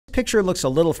picture looks a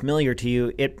little familiar to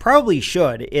you, it probably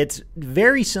should. It's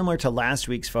very similar to last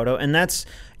week's photo, and that's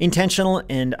intentional,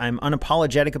 and I'm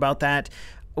unapologetic about that.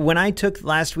 When I took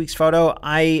last week's photo,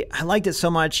 I liked it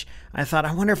so much, I thought,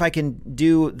 I wonder if I can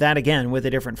do that again with a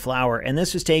different flower. And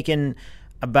this was taken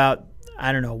about,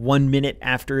 I don't know, 1 minute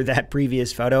after that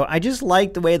previous photo. I just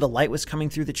liked the way the light was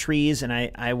coming through the trees, and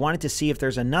I wanted to see if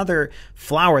there's another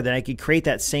flower that I could create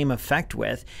that same effect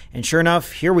with. And sure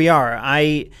enough, here we are.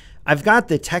 I've got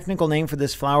the technical name for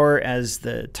this flower as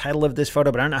the title of this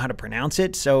photo, but I don't know how to pronounce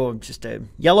it. So just a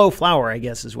yellow flower, I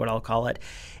guess is what I'll call it.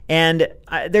 And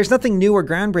there's nothing new or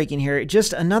groundbreaking here,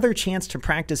 just another chance to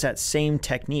practice that same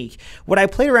technique. What I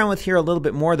played around with here a little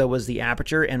bit more, though, was the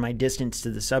aperture and my distance to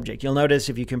the subject. You'll notice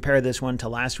if you compare this one to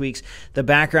last week's, the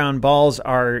background balls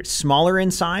are smaller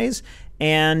in size,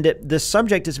 and the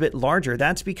subject is a bit larger.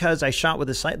 That's because I shot with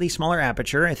a slightly smaller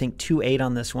aperture, I think 2.8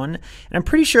 on this one. And I'm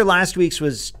pretty sure last week's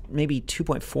was maybe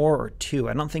 2.4 or 2.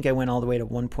 I don't think I went all the way to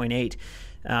 1.8.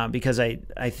 Because I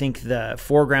think the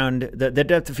foreground, the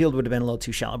depth of field would have been a little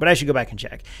too shallow, but I should go back and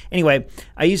check. Anyway,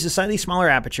 I used a slightly smaller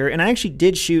aperture, and I actually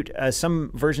did shoot some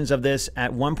versions of this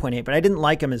at 1.8, but I didn't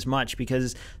like them as much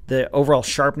because the overall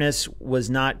sharpness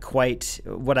was not quite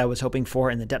what I was hoping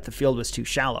for, and the depth of field was too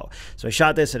shallow. So I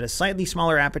shot this at a slightly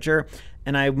smaller aperture,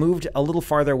 and I moved a little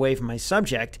farther away from my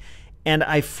subject, and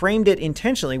I framed it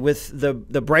intentionally with the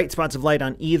bright spots of light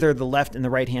on either the left and the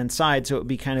right-hand side, so it would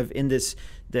be kind of in this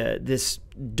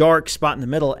dark spot in the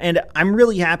middle. And I'm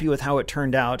really happy with how it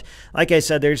turned out. Like I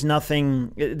said, there's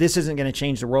nothing, this isn't going to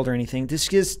change the world or anything. This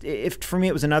just, for me,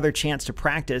 it was another chance to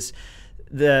practice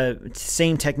the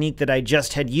same technique that I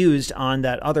just had used on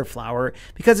that other flower,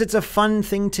 because it's a fun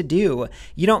thing to do.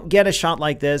 You don't get a shot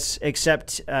like this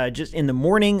except just in the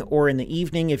morning or in the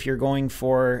evening if you're going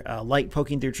for light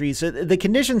poking through trees. So the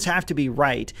conditions have to be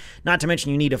right, not to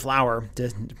mention you need a flower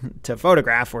to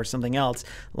photograph or something else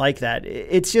like that.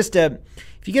 It's just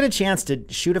if you get a chance to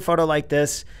shoot a photo like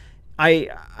this, I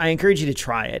encourage you to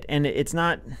try it. And it's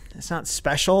not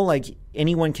special, like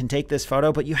anyone can take this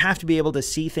photo, but you have to be able to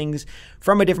see things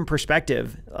from a different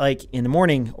perspective, like in the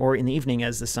morning or in the evening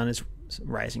as the sun is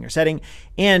rising or setting,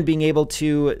 and being able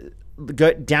to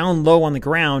go down low on the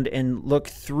ground and look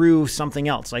through something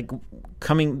else, like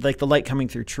the light coming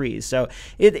through trees. So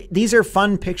these are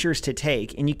fun pictures to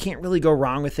take, and you can't really go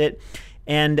wrong with it.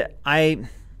 And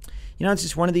it's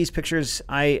just one of these pictures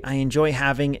I enjoy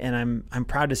having, and I'm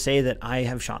proud to say that I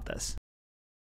have shot this.